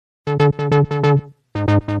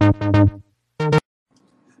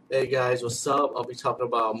Hey guys, what's up? I'll be talking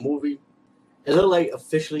about a movie. It looked like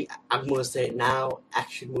officially, I'm gonna say it now,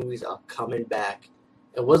 action movies are coming back.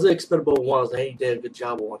 It wasn't Expendable Ones, they did a good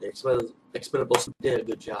job on it. Expendables did a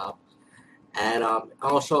good job. And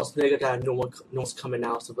Arnold Schwarzenegger got a new one's coming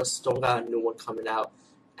out. Sylvester Stallone got a new one coming out.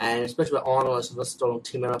 And especially with Arnold and Sylvester Stallone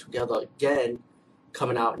teaming up together again,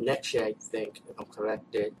 coming out next year, I think, if I'm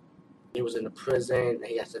corrected. He was in the prison, and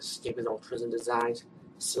he has to escape his own prison designs,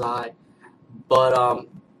 Sly. But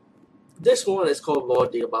this one is called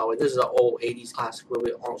Lord Dearborn. This is an old 80s classic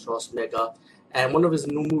movie, Arnold Schwarzenegger. And one of his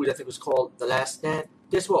new movies, I think, was called The Last Stand.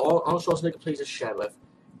 Guess what? Arnold Schwarzenegger plays a sheriff.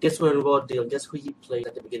 Guess what in Lord Deal? Guess who he played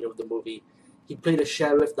at the beginning of the movie? He played a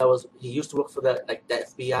sheriff he used to work for the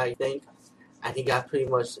FBI, I think. And he got pretty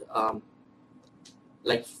much,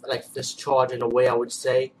 discharged in a way, I would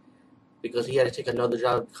say. Because he had to take another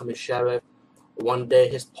job to become a sheriff. One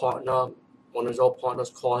day, one of his old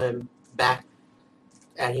partners, called him back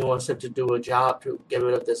and he wants him to do a job to get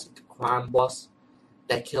rid of this crime boss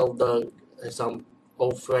that killed his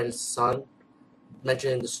old friend's son.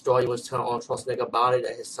 Mentioning the story, he was telling Arnold Schwarzenegger about it,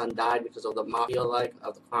 that his son died because of the mafia,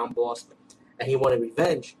 of the crime boss, and he wanted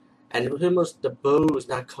revenge. And pretty much the boo is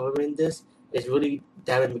not covering this. It's really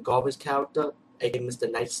Darren McGovern's character, aka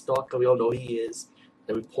Mr. Night Stalker. We all know who he is,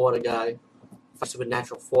 the reporter guy, fights with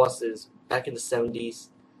natural forces back in the 70s.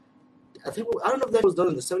 I don't know if that was done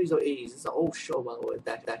in the 70s or 80s. It's an old show, by the way,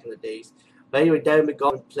 back in the days. But anyway, Darren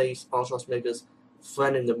McGovern plays Arnold Schwarzenegger's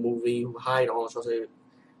friend in the movie who hired Arnold Schwarzenegger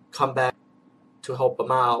come back to help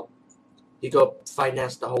him out. He go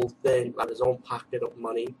finance the whole thing out of his own pocket of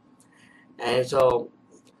money. And so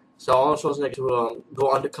Arnold Schwarzenegger to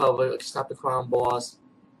go undercover, stop the crime boss,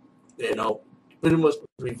 pretty much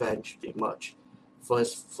revenge, pretty much, for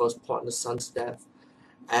his partner's son's death.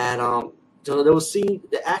 And so there was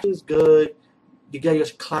the acting's good. You get your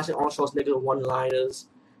classic Arnold Schwarzenegger one-liners.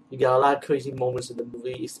 You got a lot of crazy moments in the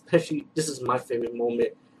movie. Especially, this is my favorite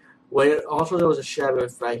moment. When Arnold Schwarzenegger was a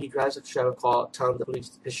sheriff, right? He drives a sheriff car, telling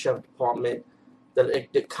his sheriff department,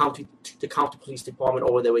 the county police department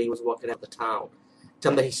over there where he was working at the town.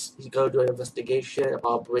 Tell him that he's going to do an investigation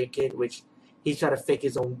about break-in, which he's trying to fake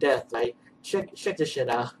his own death, right? Check this shit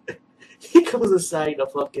out. He comes inside the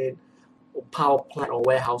fucking power plant or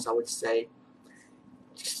warehouse, I would say.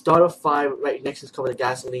 Start a fire right next to his cover of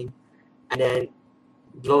gasoline, and then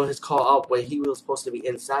blow his car up where he was supposed to be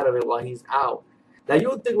inside of it while he's out. Now you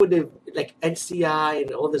would think with the NCI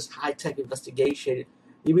and all this high tech investigation,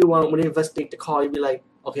 when they investigate the car, you'd be like,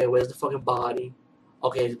 okay, where's the fucking body?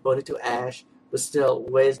 Okay, it's burned to ash, but still,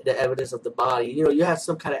 where's the evidence of the body? You have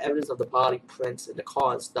some kind of evidence of the body prints in the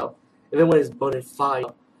car and stuff. Even when it's burning fire,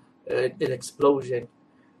 an explosion.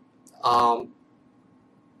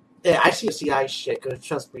 Yeah, I see CI shit, because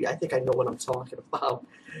trust me, I think I know what I'm talking about.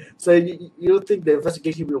 So you don't think the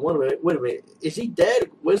investigation will be wondering, wait a minute, is he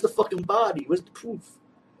dead? Where's the fucking body? Where's the proof?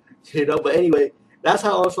 But anyway, that's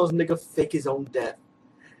how Arnold Schwarzenegger fake his own death.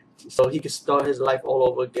 So he could start his life all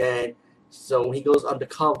over again. So when he goes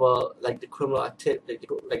undercover, the criminal activity,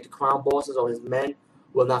 the crime bosses or his men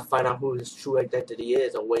will not find out who his true identity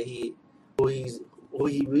is or who he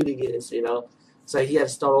really is, So he had to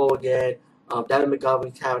start all over again. Darren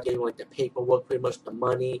McGovern character gave him the paperwork, pretty much the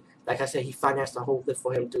money. Like I said, he financed the whole thing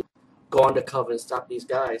for him to go undercover and stop these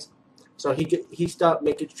guys. So he started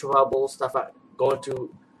making trouble, going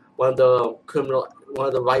to one of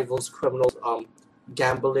the rivals criminals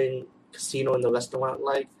gambling casino in the restaurant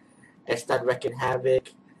and start wrecking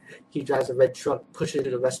havoc. He drives a red truck, pushes into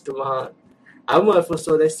the restaurant. I remember when I first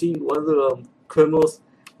saw that scene, one of the criminals,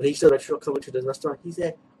 when he saw the truck coming to the restaurant, he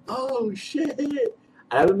said, "Oh shit."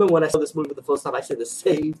 And I remember when I saw this movie for the first time, I said the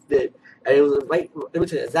same thing. And it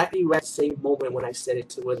was exactly right same moment when I said it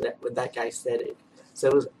to when that guy said it. So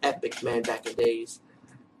it was epic, man, back in days.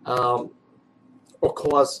 Of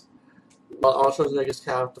course, Arnold Schwarzenegger's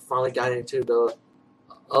character finally got into the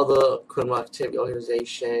other criminal activity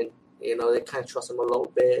organization. They kind of trust him a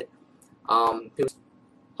little bit. He was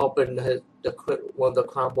helping one of the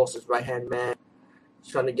crime boss's right-hand man,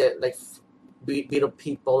 trying to get, beat up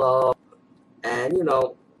people up. And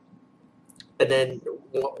and then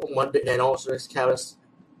one day, then also his character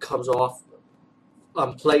comes off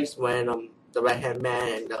place when the right hand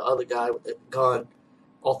man and the other guy with the gun,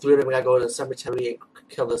 all three of them gotta go to the cemetery and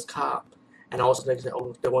kill this cop. And also they said,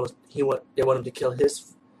 they want him to kill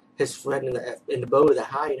his friend in the boat that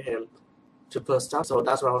hired him to put a stop. So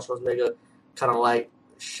that's when Arnold Schwarzenegger kind of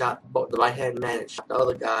shot both the right hand man and shot the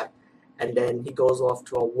other guy, and then he goes off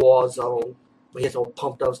to a war zone. He gets all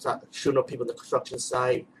pumped up, start shooting up people in the construction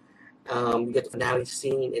site. You get the finale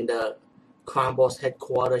scene in the crime boss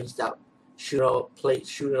headquarters. He starts shooting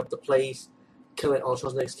up the place. killing Arnold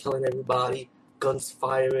Schwarzenegger's killing everybody, guns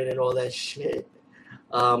firing and all that shit.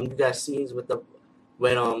 You got scenes with the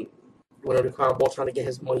when the Crown Ball trying to get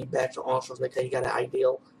his money back to Arnold Schwarzenegger, he got an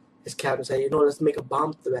ideal. His captain said, let's make a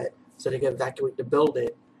bomb threat so they can evacuate the building.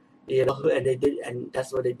 And they did, and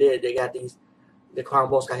that's what they did. They got the Crown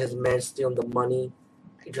Boss got his men stealing the money.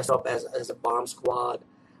 He dressed up as a bomb squad.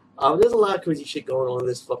 There's a lot of crazy shit going on in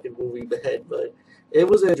this fucking movie, but it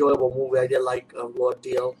was an enjoyable movie. I did like Raw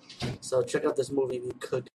Deal. So check out this movie if you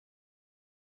could.